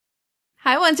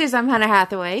Hi, Oncers. I'm Hannah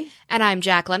Hathaway. And I'm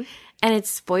Jacqueline. And it's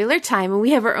spoiler time, and we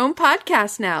have our own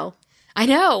podcast now. I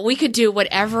know. We could do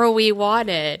whatever we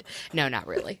wanted. No, not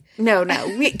really. No.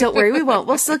 Don't worry, we won't.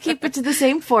 We'll still keep it to the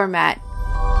same format.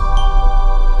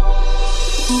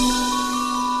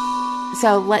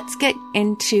 So let's get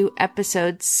into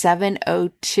episode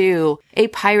 702, A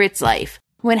Pirate's Life.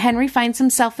 When Henry finds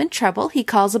himself in trouble, he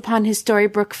calls upon his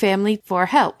Storybrooke family for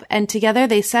help, and together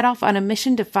they set off on a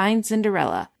mission to find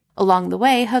Cinderella. Along the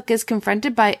way, Hook is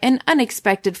confronted by an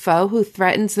unexpected foe who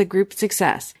threatens the group's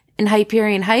success. In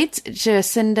Hyperion Heights,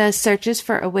 Jacinda searches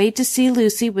for a way to see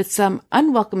Lucy with some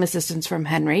unwelcome assistance from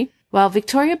Henry, while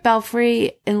Victoria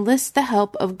Belfry enlists the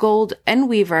help of Gold and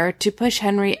Weaver to push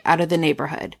Henry out of the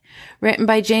neighborhood. Written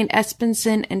by Jane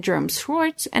Espenson and Jerome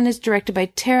Schwartz, and is directed by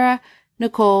Tara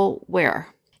Nicole Ware.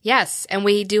 Yes, and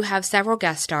we do have several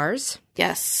guest stars.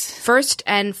 Yes. First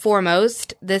and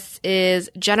foremost, this is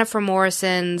Jennifer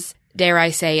Morrison's, dare I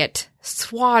say it,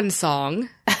 swan song.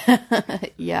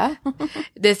 Yeah.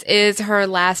 This is her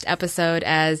last episode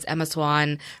as Emma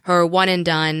Swan, her one and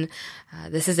done.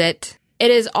 This is it. It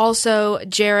is also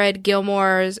Jared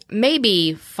Gilmore's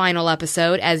maybe final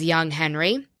episode as young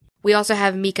Henry. We also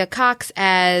have Mika Cox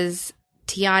as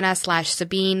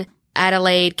Tiana/Sabine,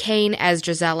 Adelaide Kane as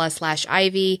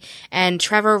Drizella/Ivy, and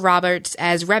Trevor Roberts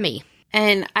as Remy.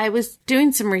 And I was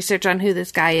doing some research on who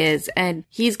this guy is, and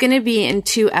he's going to be in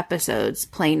 2 episodes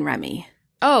playing Remy.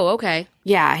 Oh, okay.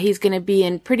 Yeah, he's going to be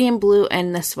in Pretty in Blue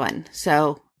and this one,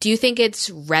 so... Do you think it's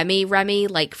Remy,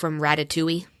 like from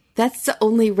Ratatouille? That's the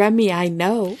only Remy I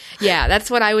know. Yeah, that's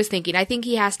what I was thinking. I think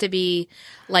he has to be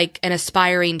like an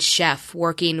aspiring chef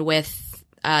working with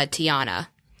Tiana.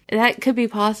 That could be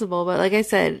possible, but like I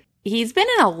said, he's been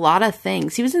in a lot of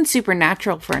things. He was in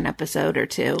Supernatural for an episode or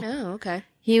 2. Oh, okay.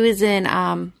 He was in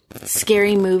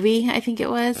Scary Movie, I think it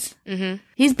was. Mm-hmm.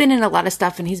 He's been in a lot of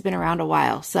stuff, and he's been around a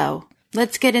while. So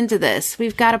let's get into this.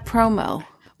 We've got a promo.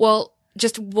 Well,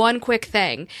 just one quick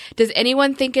thing. Does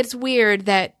anyone think it's weird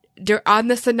that on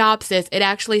the synopsis, it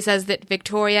actually says that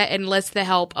Victoria enlists the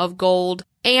help of Gold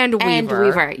and Weaver? And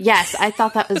Weaver. Yes, I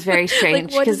thought that was very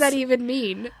strange. Like, what does that even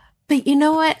mean? But you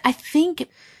know what? I think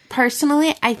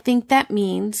that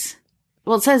means,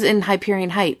 well, it says in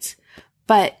Hyperion Heights,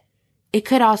 but it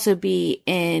could also be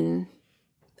in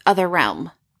Other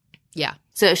Realm. Yeah.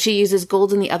 So she uses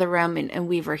Gold in the Other Realm and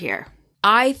Weaver here.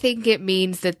 I think it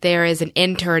means that there is an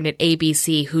intern at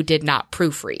ABC who did not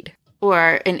proofread.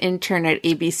 Or an intern at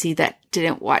ABC that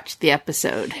didn't watch the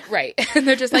episode. Right. And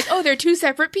they're just like, oh, they're 2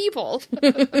 separate people.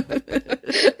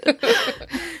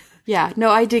 Yeah, no,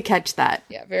 I did catch that.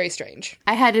 Yeah, very strange.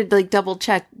 I had to double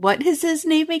check, what is his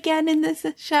name again in this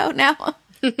show now?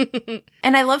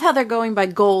 And I love how they're going by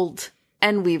Gold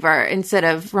and Weaver instead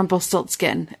of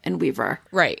Rumpelstiltskin and Weaver.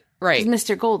 Right.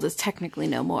 Mr. Gold is technically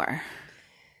no more.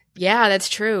 Yeah, that's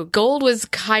true. Gold was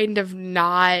kind of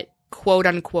not quote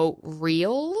unquote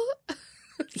real.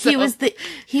 So. He was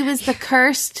the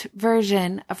cursed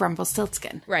version of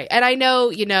Rumpelstiltskin. Right. And I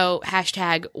know,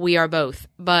 hashtag we are both,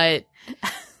 but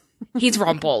he's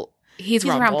Rumple. He's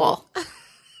Rumple.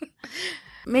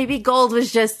 Maybe Gold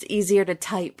was just easier to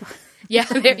type. Yeah,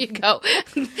 there you go.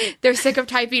 They're sick of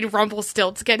typing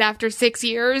Rumpelstiltskin after 6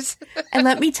 years. And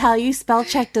let me tell you, spell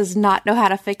check does not know how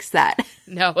to fix that.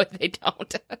 No, they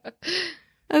don't.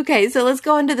 Okay, so let's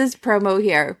go into this promo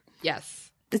here.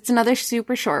 Yes. It's another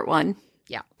super short one.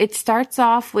 Yeah. It starts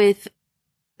off with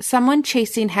someone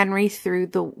chasing Henry through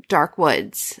the dark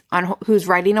woods who's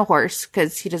riding a horse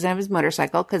because he doesn't have his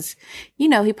motorcycle because, he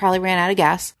probably ran out of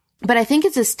gas. But I think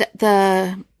it's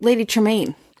the Lady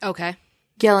Tremaine. Okay.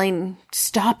 Yelling,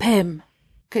 stop him.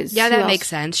 Yeah, that makes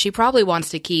sense. She probably wants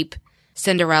to keep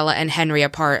Cinderella and Henry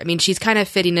apart. I mean, she's kind of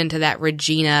fitting into that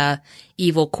Regina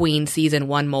Evil Queen season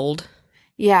 1 mold.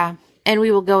 Yeah. And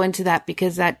we will go into that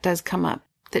because that does come up,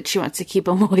 that she wants to keep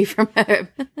him away from her.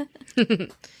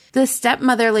 The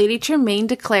stepmother, Lady Tremaine,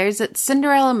 declares that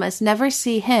Cinderella must never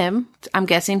see him, I'm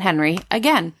guessing Henry,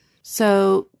 again.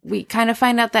 So we kind of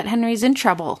find out that Henry's in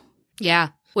trouble. Yeah,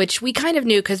 which we kind of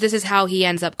knew because this is how he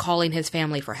ends up calling his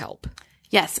family for help.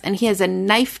 Yes, and he has a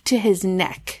knife to his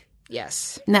neck.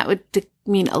 Yes. And that would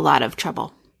mean a lot of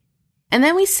trouble. And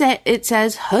then it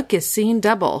says Hook is seeing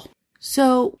double.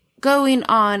 So going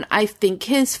on, I think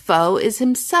his foe is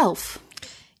himself.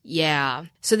 Yeah.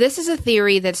 So this is a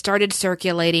theory that started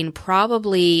circulating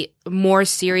probably more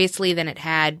seriously than it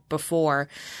had before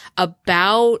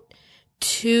about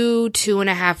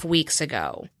 2.5 weeks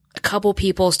ago. A couple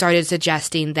people started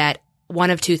suggesting that one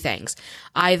of 2 things.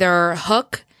 Either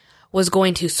Hook was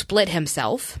going to split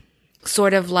himself,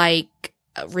 sort of like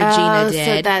Regina did.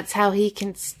 So that's how he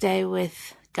can stay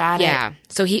with... Got it. Yeah.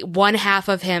 So one half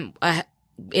of him,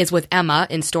 is with Emma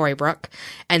in Storybrooke,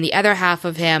 and the other half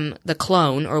of him, the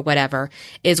clone or whatever,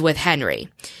 is with Henry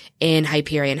in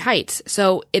Hyperion Heights.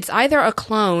 So it's either a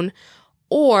clone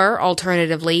or,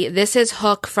 alternatively, this is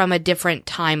Hook from a different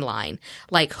timeline,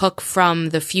 like Hook from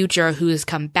the future who's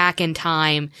come back in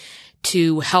time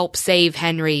to help save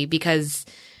Henry because,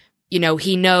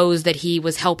 he knows that he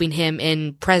was helping him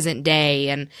in present day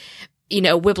and,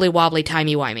 wibbly-wobbly,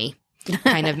 timey-wimey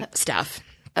kind of stuff.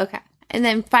 Okay. And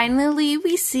then finally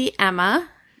we see Emma.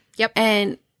 Yep.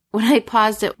 And when I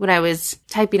paused it when I was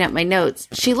typing up my notes,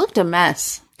 she looked a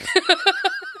mess.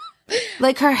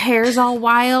 Like her hair's all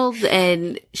wild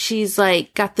and she's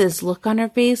like got this look on her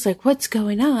face like, what's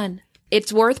going on?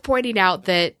 It's worth pointing out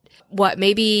that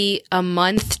maybe a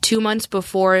month, 2 months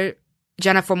before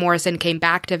Jennifer Morrison came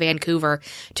back to Vancouver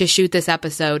to shoot this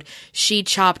episode, she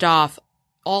chopped off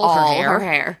all her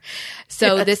hair.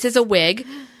 So yes. This is a wig.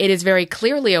 It is very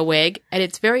clearly a wig, and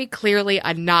it's very clearly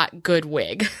a not good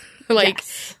wig.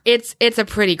 Yes. It's a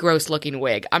pretty gross looking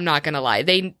wig. I'm not gonna lie.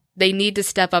 They need to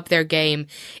step up their game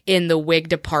in the wig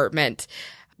department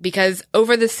because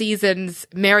over the seasons,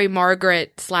 Mary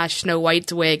Margaret / Snow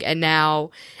White's wig and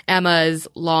now Emma's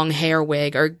long hair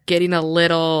wig are getting a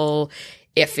little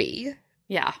iffy.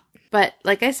 Yeah. But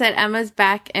like I said, Emma's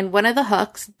back, and one of the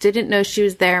Hooks didn't know she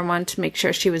was there and wanted to make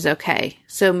sure she was okay.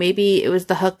 So maybe it was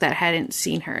the Hook that hadn't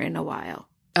seen her in a while.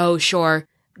 Oh, sure.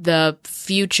 The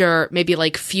future, maybe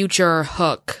like future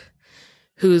Hook,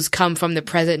 who's come from the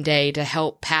present day to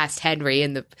help past Henry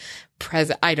in the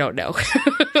present. I don't know.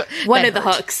 One of the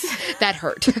Hooks. That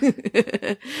hurt.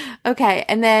 Okay.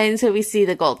 And then, so we see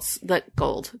the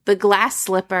glass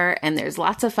slipper, and there's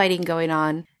lots of fighting going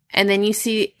on. And then you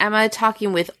see Emma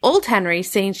talking with old Henry,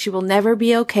 saying she will never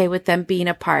be okay with them being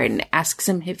apart, and asks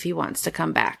him if he wants to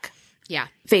come back. Yeah.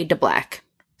 Fade to black.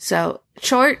 So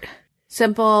short,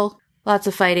 simple, lots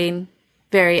of fighting,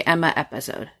 very Emma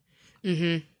episode.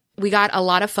 Mm-hmm. We got a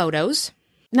lot of photos.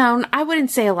 No, I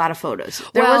wouldn't say a lot of photos.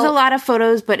 There was a lot of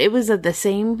photos, but it was of the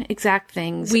same exact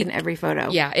things in every photo.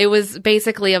 Yeah, it was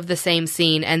basically of the same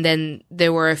scene, and then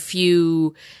there were a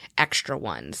few extra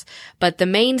ones. But the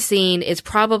main scene is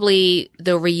probably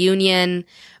the reunion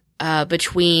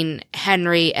between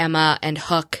Henry, Emma, and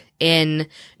Hook in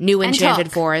New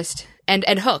Enchanted Forest.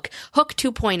 And Hook. Hook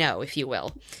 2.0, if you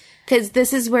will. Because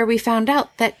this is where we found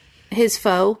out that his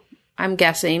foe, I'm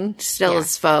guessing, still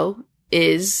his foe,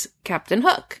 is Captain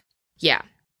Hook. Yeah.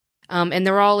 And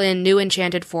they're all in New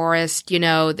Enchanted Forest.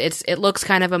 It looks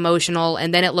kind of emotional,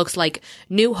 and then it looks like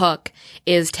new Hook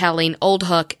is telling old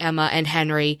Hook, Emma, and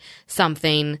Henry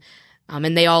something.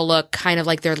 And they all look kind of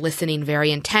like they're listening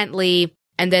very intently.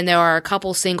 And then there are a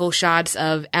couple single shots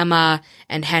of Emma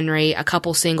and Henry, a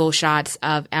couple single shots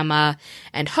of Emma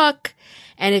and Hook.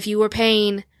 And if you were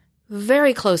paying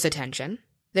very close attention,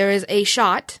 there is a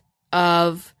shot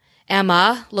of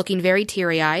Emma looking very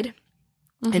teary-eyed.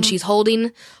 Mm-hmm. And she's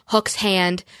holding Hook's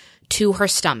hand to her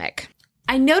stomach.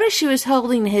 I noticed she was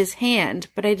holding his hand,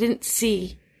 but I didn't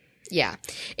see. Yeah,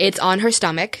 it's on her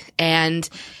stomach. And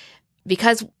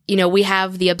because, we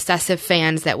have the obsessive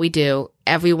fans that we do,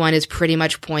 everyone is pretty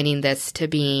much pointing this to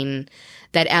being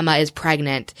that Emma is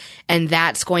pregnant. And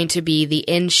that's going to be the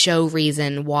in-show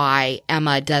reason why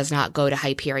Emma does not go to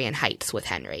Hyperion Heights with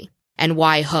Henry and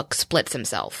why Hook splits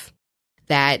himself.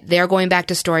 That they're going back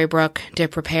to Storybrooke to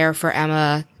prepare for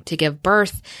Emma to give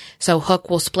birth. So Hook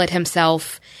will split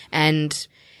himself, and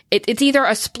it's either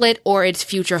a split or it's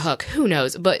future Hook. Who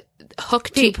knows? But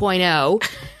Hook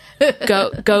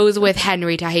 2.0 goes with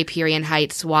Henry to Hyperion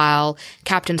Heights while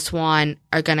Captain Swan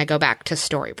are going to go back to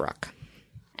Storybrooke.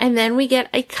 And then we get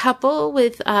a couple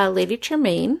with Lady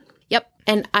Tremaine. Yep.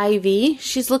 And Ivy.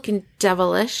 She's looking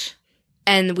devilish.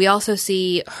 And we also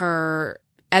see her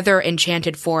other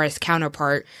Enchanted Forest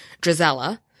counterpart,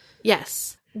 Drizella.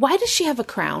 Yes. Why does she have a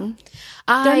crown?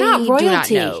 They're not royalty. Do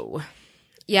not know.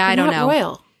 Yeah, I don't know.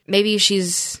 Royal. Maybe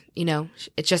she's,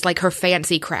 it's just like her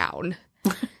fancy crown.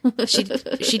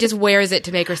 She just wears it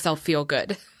to make herself feel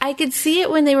good. I could see it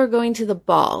when they were going to the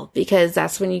ball, because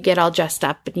that's when you get all dressed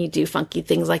up and you do funky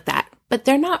things like that. But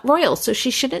they're not royal, so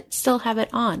she shouldn't still have it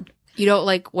on. You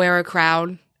don't, wear a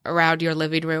crown around your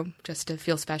living room just to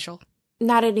feel special?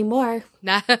 Not anymore.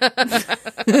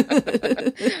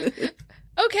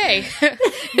 Okay.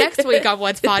 Next week on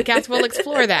What's Podcast, we'll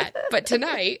explore that. But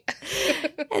tonight.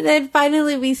 And then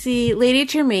finally we see Lady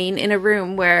Tremaine in a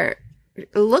room where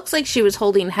it looks like she was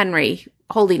holding Henry,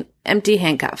 holding empty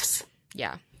handcuffs.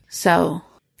 Yeah. So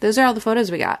those are all the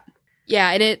photos we got. Yeah,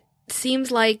 and it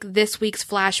seems like this week's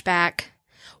flashback,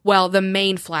 well, the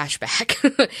main flashback,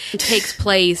 takes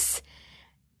place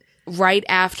right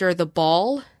after the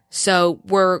ball. So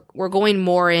we're going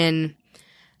more in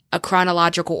a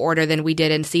chronological order than we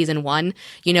did in season 1,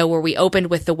 you know, where we opened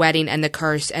with the wedding and the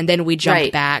curse, and then we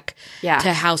jumped back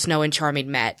to how Snow and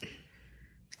Charming met.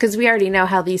 Because we already know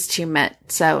how these two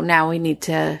met, so now we need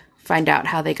to find out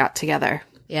how they got together.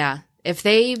 Yeah. If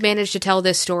they manage to tell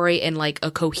this story in, like,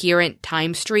 a coherent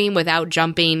time stream without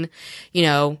jumping, you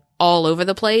know, all over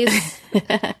the place,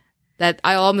 that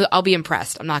I'll be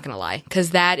impressed. I'm not going to lie.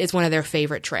 Because that is one of their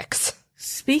favorite tricks.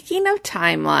 Speaking of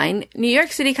timeline, New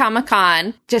York City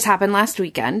Comic-Con just happened last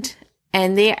weekend,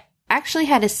 and they actually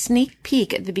had a sneak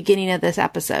peek at the beginning of this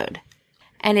episode.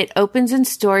 And it opens in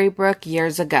Storybrooke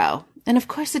years ago. And of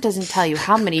course it doesn't tell you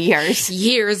how many years.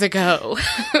 Years ago.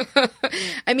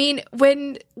 I mean,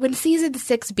 when season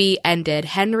 6B ended,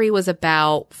 Henry was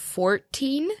about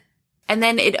 14. And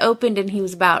then it opened and he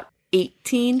was about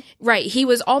 18. Right. He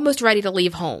was almost ready to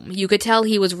leave home. You could tell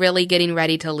he was really getting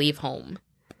ready to leave home.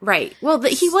 Right. Well,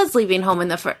 he was leaving home in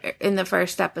the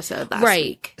first episode last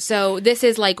week. So this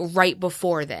is like right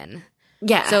before then.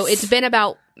 Yes. So it's been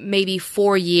about maybe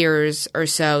 4 years or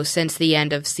so since the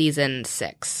end of season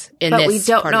 6. But we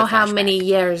don't know how many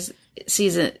years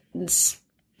seasons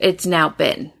it's now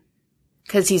been.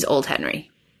 Because he's old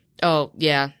Henry. Oh,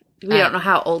 yeah. We don't know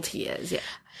how old he is yet.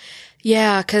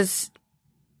 Yeah, because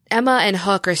Emma and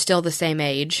Hook are still the same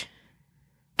age.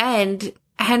 And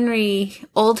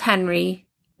old Henry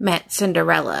met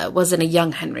Cinderella. It wasn't a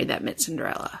young Henry that met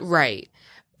Cinderella. Right.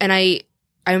 And I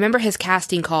remember his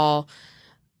casting call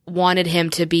wanted him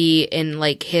to be in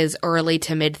like his early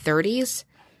to mid 30s.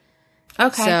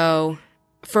 Okay. So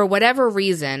for whatever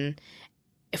reason,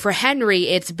 for Henry,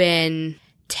 it's been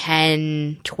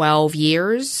 10, 12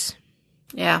 years.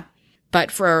 Yeah.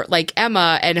 But for like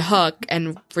Emma and Hook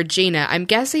and Regina, I'm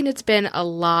guessing it's been a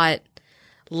lot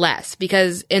less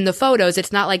because in the photos,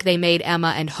 it's not like they made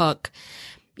Emma and Hook,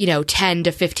 10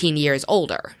 to 15 years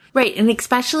older. Right. And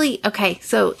especially, okay,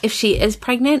 so if she is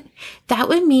pregnant, that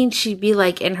would mean she'd be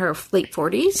like in her late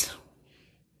 40s.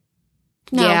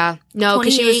 No. Yeah. No,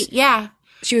 because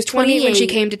she was 28 when she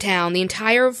came to town. The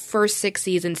entire first 6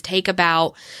 seasons take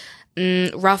about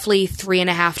roughly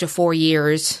 3.5 to 4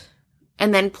 years.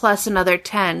 And then plus another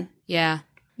 10. Yeah.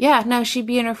 Yeah, no, she'd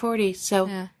be in her 40s,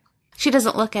 so she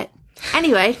doesn't look it.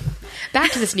 Anyway.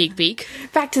 Back to the sneak peek.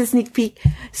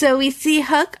 So we see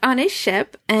Hook on his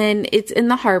ship, and it's in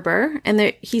the harbor,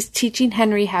 and he's teaching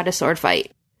Henry how to sword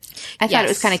fight. I thought it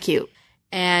was kind of cute.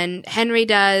 And Henry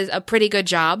does a pretty good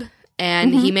job,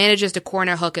 and he manages to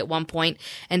corner Hook at one point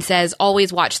and says,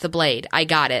 "Always watch the blade. I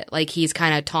got it." Like he's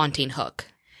kind of taunting Hook.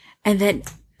 And then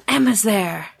Emma's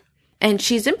there, and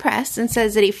she's impressed and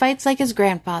says that he fights like his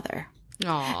grandfather.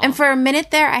 Aww. And for a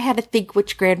minute there, I had to think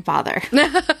which grandfather.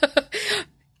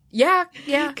 Yeah.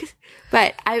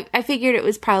 But I figured it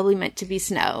was probably meant to be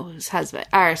Snow's husband,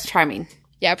 or Charming.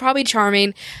 Yeah, probably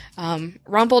Charming.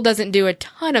 Rumple doesn't do a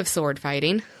ton of sword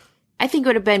fighting. I think it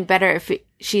would have been better if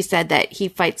she said that he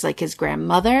fights like his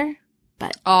grandmother,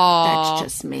 but that's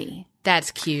just me.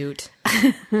 That's cute.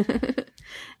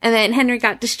 And then Henry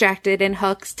got distracted, and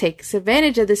Hooks takes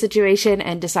advantage of the situation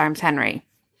and disarms Henry.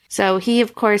 So he,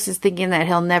 of course, is thinking that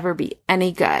he'll never be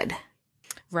any good.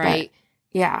 Right.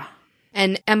 But, yeah.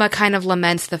 And Emma kind of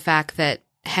laments the fact that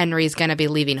Henry's going to be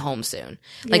leaving home soon.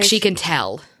 Like, she can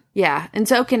tell. Yeah, and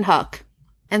so can Hook.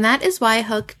 And that is why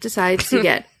Hook decides to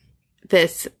get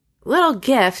this little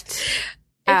gift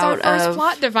out of... It's our first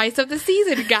plot device of the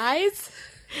season, guys.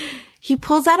 He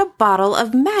pulls out a bottle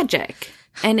of magic.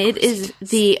 And it is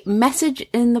the message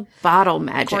in the bottle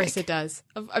magic. Of course it does.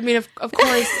 I mean, of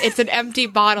course, it's an empty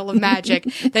bottle of magic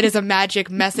that is a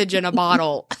magic message in a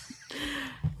bottle.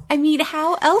 I mean,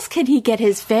 how else can he get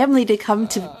his family to come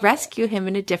to rescue him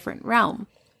in a different realm?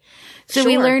 So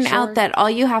we learn out that all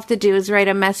you have to do is write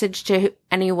a message to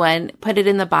anyone, put it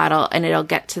in the bottle, and it'll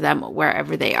get to them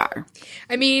wherever they are.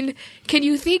 I mean, can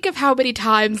you think of how many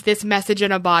times this message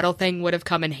in a bottle thing would have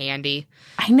come in handy?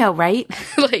 I know, right?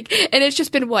 And it's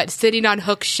just been, sitting on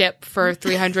Hook's ship for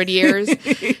 300 years?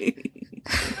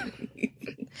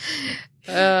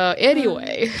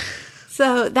 Anyway.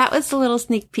 So that was the little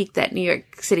sneak peek that New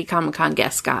York City Comic-Con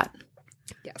guests got.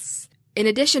 Yes. In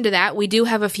addition to that, we do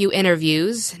have a few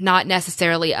interviews, not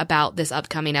necessarily about this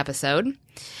upcoming episode.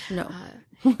 No.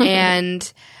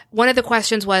 And one of the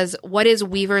questions was, what is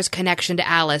Weaver's connection to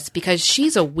Alice? Because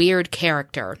she's a weird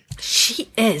character. She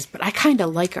is, but I kind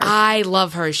of like her. I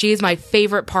love her. She is my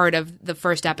favorite part of the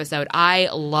first episode. I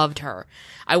loved her.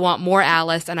 I want more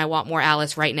Alice, and I want more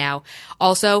Alice right now.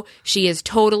 Also, she is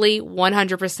totally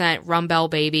 100% Rumbell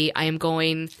baby. I'm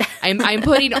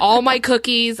putting all my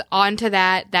cookies onto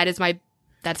that. That's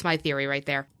my theory right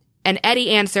there. And Eddie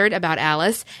answered about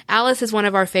Alice. Alice is one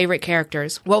of our favorite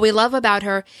characters. What we love about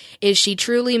her is she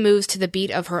truly moves to the beat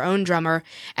of her own drummer,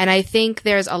 and I think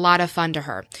there's a lot of fun to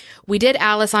her. We did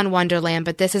Alice on Wonderland,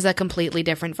 but this is a completely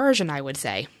different version, I would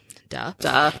say.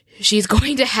 Duh. She's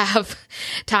going to have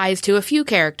ties to a few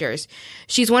characters.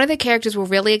 She's one of the characters we're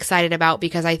really excited about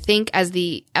because I think as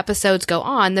the episodes go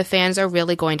on, the fans are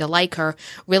really going to like her,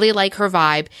 really like her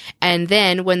vibe. And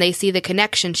then when they see the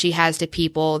connection she has to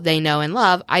people they know and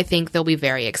love, I think they'll be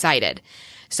very excited.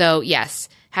 So yes,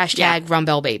 hashtag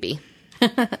Rumbell Baby.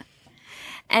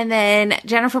 And then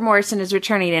Jennifer Morrison is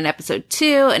returning in episode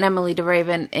 2 and Emily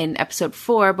DeRaven in episode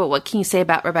 4. But what can you say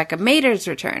about Rebecca Mader's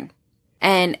return?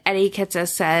 And Eddie Kitsa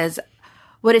says,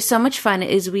 what is so much fun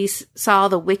is we saw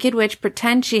the Wicked Witch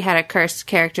pretend she had a cursed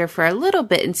character for a little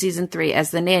bit in season 3 as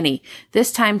the nanny.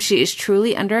 This time she is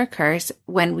truly under a curse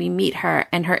when we meet her,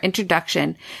 and her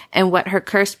introduction and what her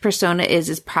cursed persona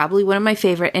is probably one of my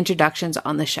favorite introductions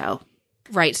on the show.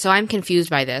 Right, so I'm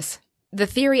confused by this. The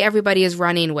theory everybody is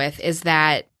running with is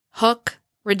that Hook,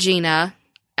 Regina,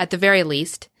 at the very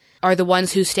least, are the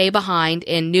ones who stay behind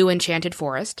in New Enchanted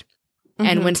Forest.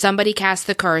 And when somebody casts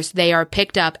the curse, they are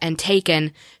picked up and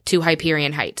taken to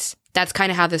Hyperion Heights. That's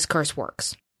kind of how this curse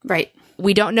works. Right.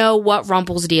 We don't know what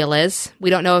Rumple's deal is.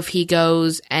 We don't know if he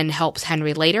goes and helps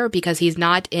Henry later because he's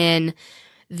not in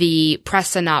the press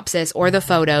synopsis or the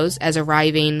photos as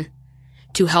arriving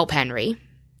to help Henry.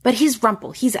 But he's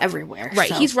Rumple. He's everywhere. Right.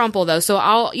 So. He's Rumple, though. So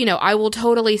I will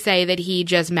totally say that he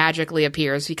just magically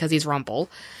appears because he's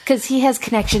Rumple. Because he has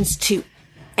connections to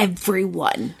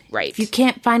everyone. Right. If you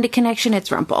can't find a connection,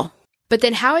 it's Rumple. But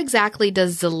then how exactly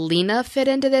does Zelena fit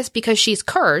into this? Because she's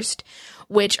cursed,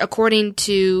 which according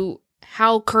to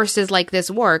how curses like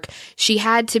this work, she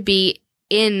had to be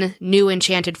in New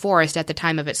Enchanted Forest at the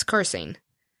time of its cursing.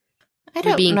 I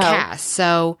don't being know. cast.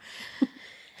 So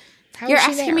you're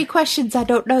asking me questions I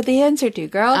don't know the answer to,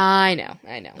 girl. I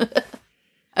know.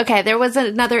 Okay, there was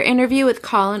another interview with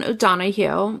Colin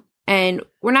O'Donoghue. And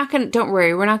don't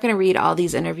worry, we're not going to read all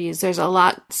these interviews. There's a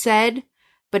lot said,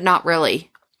 but not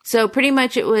really. So pretty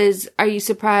much it was, are you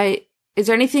surprised? Is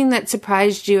there anything that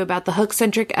surprised you about the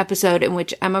Hook-centric episode in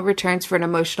which Emma returns for an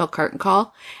emotional curtain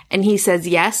call? And he says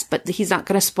yes, but he's not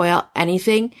going to spoil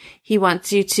anything. He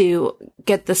wants you to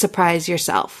get the surprise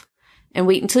yourself. And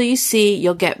wait until you see,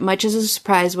 you'll get much as a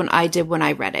surprise when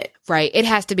I read it. Right. It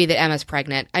has to be that Emma's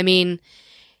pregnant. I mean,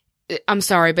 I'm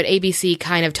sorry, but ABC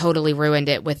kind of totally ruined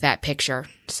it with that picture.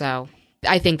 So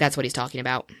I think that's what he's talking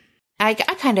about. I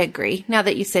kind of agree now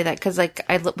that you say that because I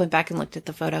went back and looked at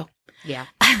the photo. Yeah.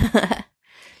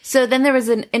 So then there was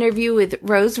an interview with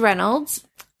Rose Reynolds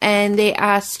and they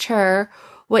asked her,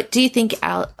 what do you think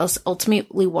Alice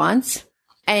ultimately wants?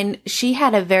 And she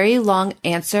had a very long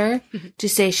answer to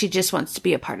say she just wants to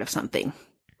be a part of something.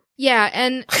 Yeah.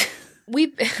 And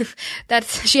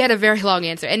she had a very long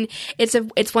answer. And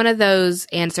it's one of those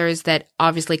answers that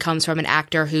obviously comes from an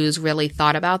actor who's really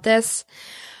thought about this.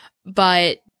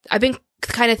 But I've been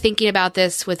kind of thinking about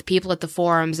this with people at the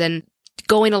forums and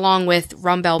going along with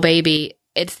Rumbell Baby.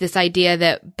 It's this idea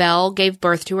that Belle gave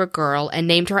birth to a girl and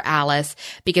named her Alice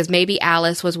because maybe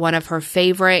Alice was one of her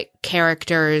favorite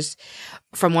characters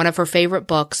from one of her favorite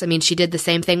books. I mean, she did the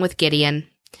same thing with Gideon.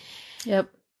 Yep.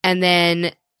 And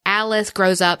then Alice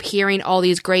grows up hearing all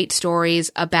these great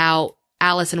stories about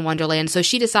Alice in Wonderland. So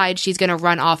she decides she's going to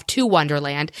run off to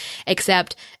Wonderland,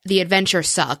 except the adventure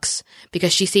sucks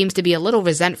because she seems to be a little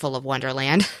resentful of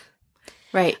Wonderland.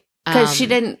 Right. Because she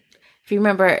didn't, if you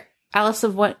remember, Alice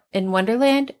in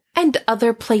Wonderland and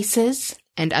other places.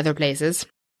 And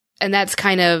that's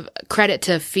kind of credit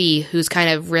to Fee, who's kind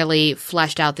of really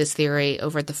fleshed out this theory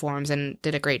over at the forums and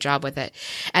did a great job with it.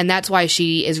 And that's why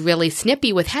she is really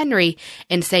snippy with Henry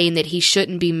in saying that he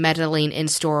shouldn't be meddling in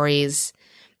stories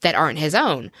that aren't his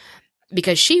own.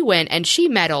 Because she went and she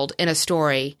meddled in a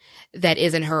story that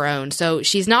isn't her own. So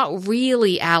she's not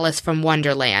really Alice from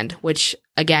Wonderland, which,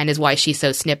 again, is why she's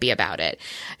so snippy about it.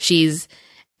 She's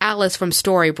Alice from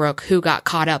Storybrooke who got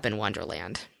caught up in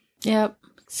Wonderland. Yep.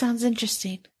 Sounds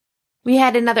interesting. We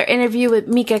had another interview with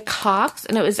Mika Cox,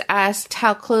 and it was asked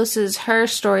how close is her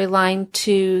storyline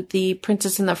to the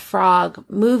Princess and the Frog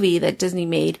movie that Disney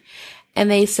made. And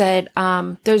they said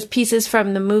there's pieces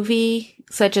from the movie,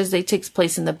 such as it takes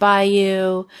place in the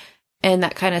bayou and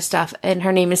that kind of stuff. And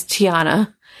her name is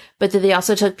Tiana. But they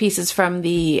also took pieces from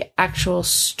the actual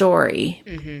story,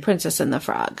 Princess and the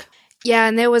Frog. Yeah,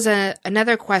 and there was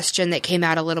another question that came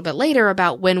out a little bit later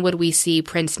about when would we see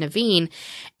Prince Naveen,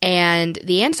 and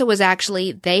the answer was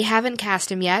actually they haven't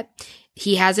cast him yet.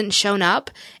 He hasn't shown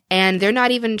up, and they're not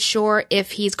even sure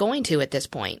if he's going to at this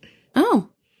point. Oh,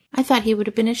 I thought he would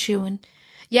have been a shoo-in.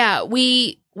 Yeah,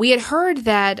 we we had heard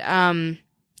that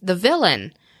the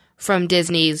villain from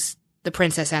Disney's The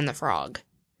Princess and the Frog,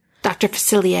 Dr.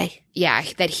 Facilier. yeah,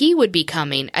 that he would be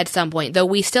coming at some point, though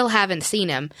we still haven't seen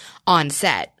him on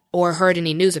set or heard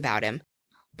any news about him.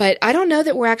 But I don't know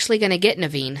that we're actually going to get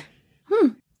Naveen.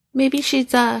 Maybe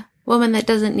she's a woman that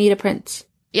doesn't need a prince.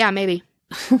 Yeah, maybe.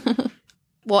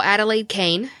 Well, Adelaide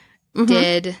Kane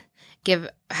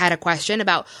had a question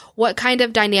about what kind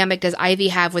of dynamic does Ivy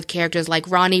have with characters like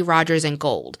Ronnie, Rogers, and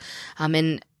Gold.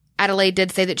 And Adelaide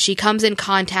did say that she comes in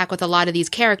contact with a lot of these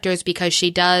characters because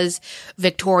she does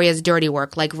Victoria's dirty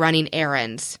work, like running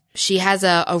errands. She has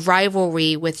a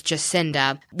rivalry with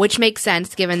Jacinda, which makes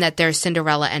sense given that they're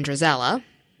Cinderella and Drizella.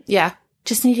 Yeah.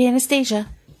 Just need Anastasia.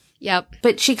 Yep.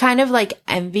 But she kind of like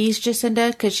envies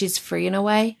Jacinda because she's free in a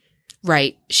way.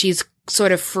 Right. She's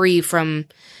sort of free from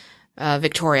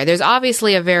Victoria. There's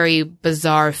obviously a very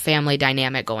bizarre family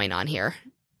dynamic going on here.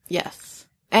 Yes.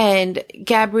 And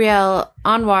Gabrielle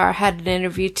Anwar had an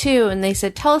interview too, and they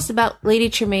said, tell us about Lady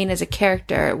Tremaine as a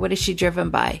character. What is she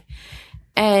driven by?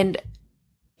 And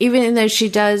even though she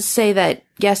does say that,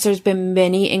 yes, there's been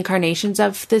many incarnations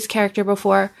of this character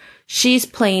before, she's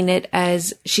playing it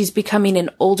as she's becoming an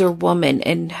older woman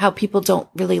and how people don't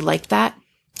really like that.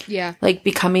 Yeah. Like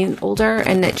becoming older,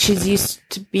 and that she's used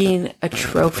to being a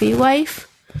trophy wife.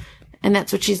 And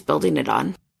that's what she's building it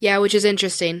on. Yeah, which is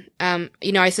interesting.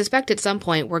 I suspect at some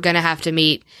point we're going to have to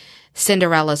meet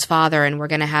Cinderella's father, and we're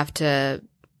going to have to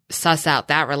suss out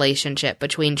that relationship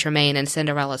between Tremaine and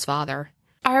Cinderella's father.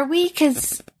 Are we?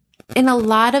 Because in a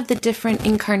lot of the different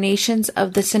incarnations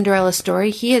of the Cinderella story,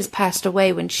 he has passed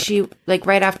away when she, like,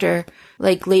 right after,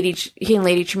 like, he and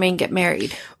Lady Tremaine get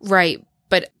married. Right.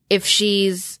 But if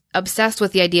she's obsessed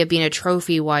with the idea of being a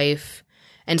trophy wife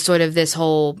and sort of this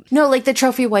whole... No, like the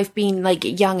trophy wife being, like,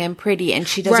 young and pretty, and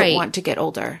she doesn't want to get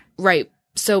older. Right.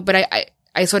 So, but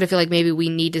I sort of feel like maybe we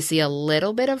need to see a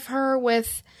little bit of her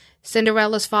with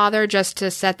Cinderella's father just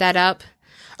to set that up.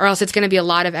 Or else it's going to be a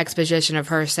lot of exposition of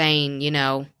her saying,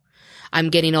 I'm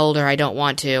getting older, I don't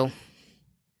want to.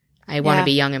 I want to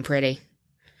be young and pretty.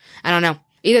 I don't know.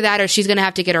 Either that or she's going to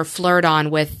have to get her flirt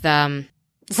on with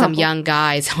some young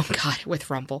guys. Oh, God, with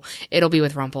Rumple. It'll be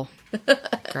with Rumple.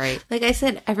 Great. Like I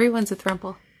said, everyone's with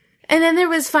Rumple. And then there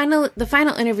was the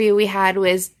final interview we had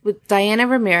was with Diana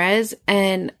Ramirez,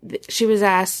 and she was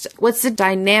asked, what's the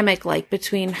dynamic like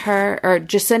between her, or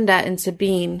Jacinda and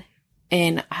Sabine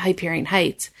in Hyperion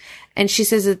Heights? And she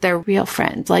says that they're real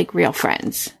friends, like real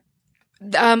friends.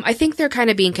 I think they're kind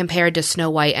of being compared to Snow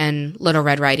White and Little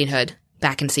Red Riding Hood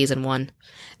back in season 1.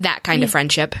 That kind of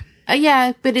friendship.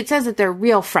 Yeah, but it says that they're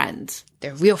real friends.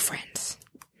 They're real friends.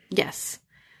 Yes.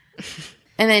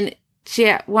 And then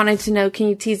she wanted to know, can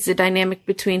you tease the dynamic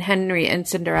between Henry and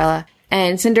Cinderella?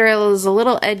 And Cinderella is a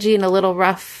little edgy and a little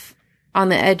rough on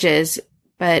the edges,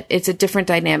 but it's a different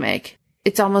dynamic.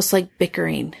 It's almost like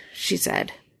bickering, she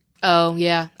said. Oh,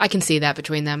 yeah. I can see that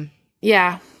between them.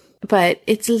 Yeah, but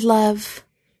it's love.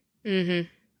 Mm-hmm.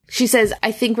 She says,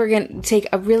 I think we're going to take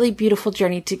a really beautiful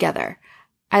journey together.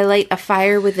 I light a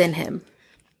fire within him.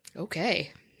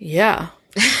 Okay. Yeah.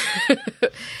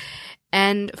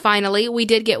 And finally, we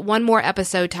did get one more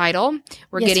episode title.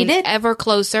 We're getting ever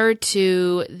closer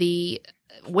to the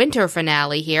winter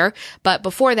finale here. But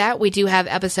before that, we do have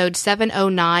episode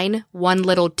 709, One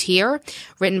Little Tear,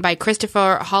 written by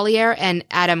Christopher Hollier and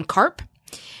Adam Karp.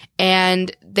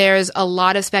 And there's a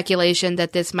lot of speculation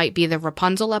that this might be the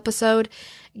Rapunzel episode,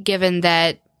 given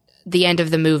that the end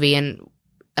of the movie and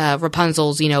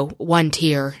Rapunzel's, one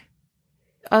tear.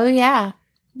 Oh, yeah.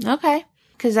 Okay.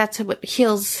 Because that's what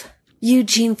heals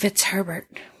Eugene Fitzherbert.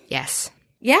 Yes.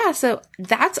 Yeah, so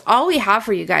that's all we have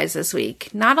for you guys this week.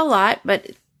 Not a lot, but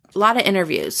a lot of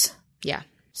interviews. Yeah.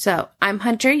 So I'm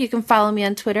Hunter. You can follow me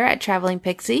on Twitter at Traveling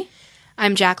Pixie.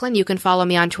 I'm Jacqueline. You can follow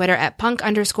me on Twitter at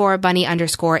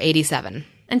punk_bunny_87.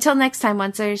 Until next time,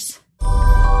 Oncers.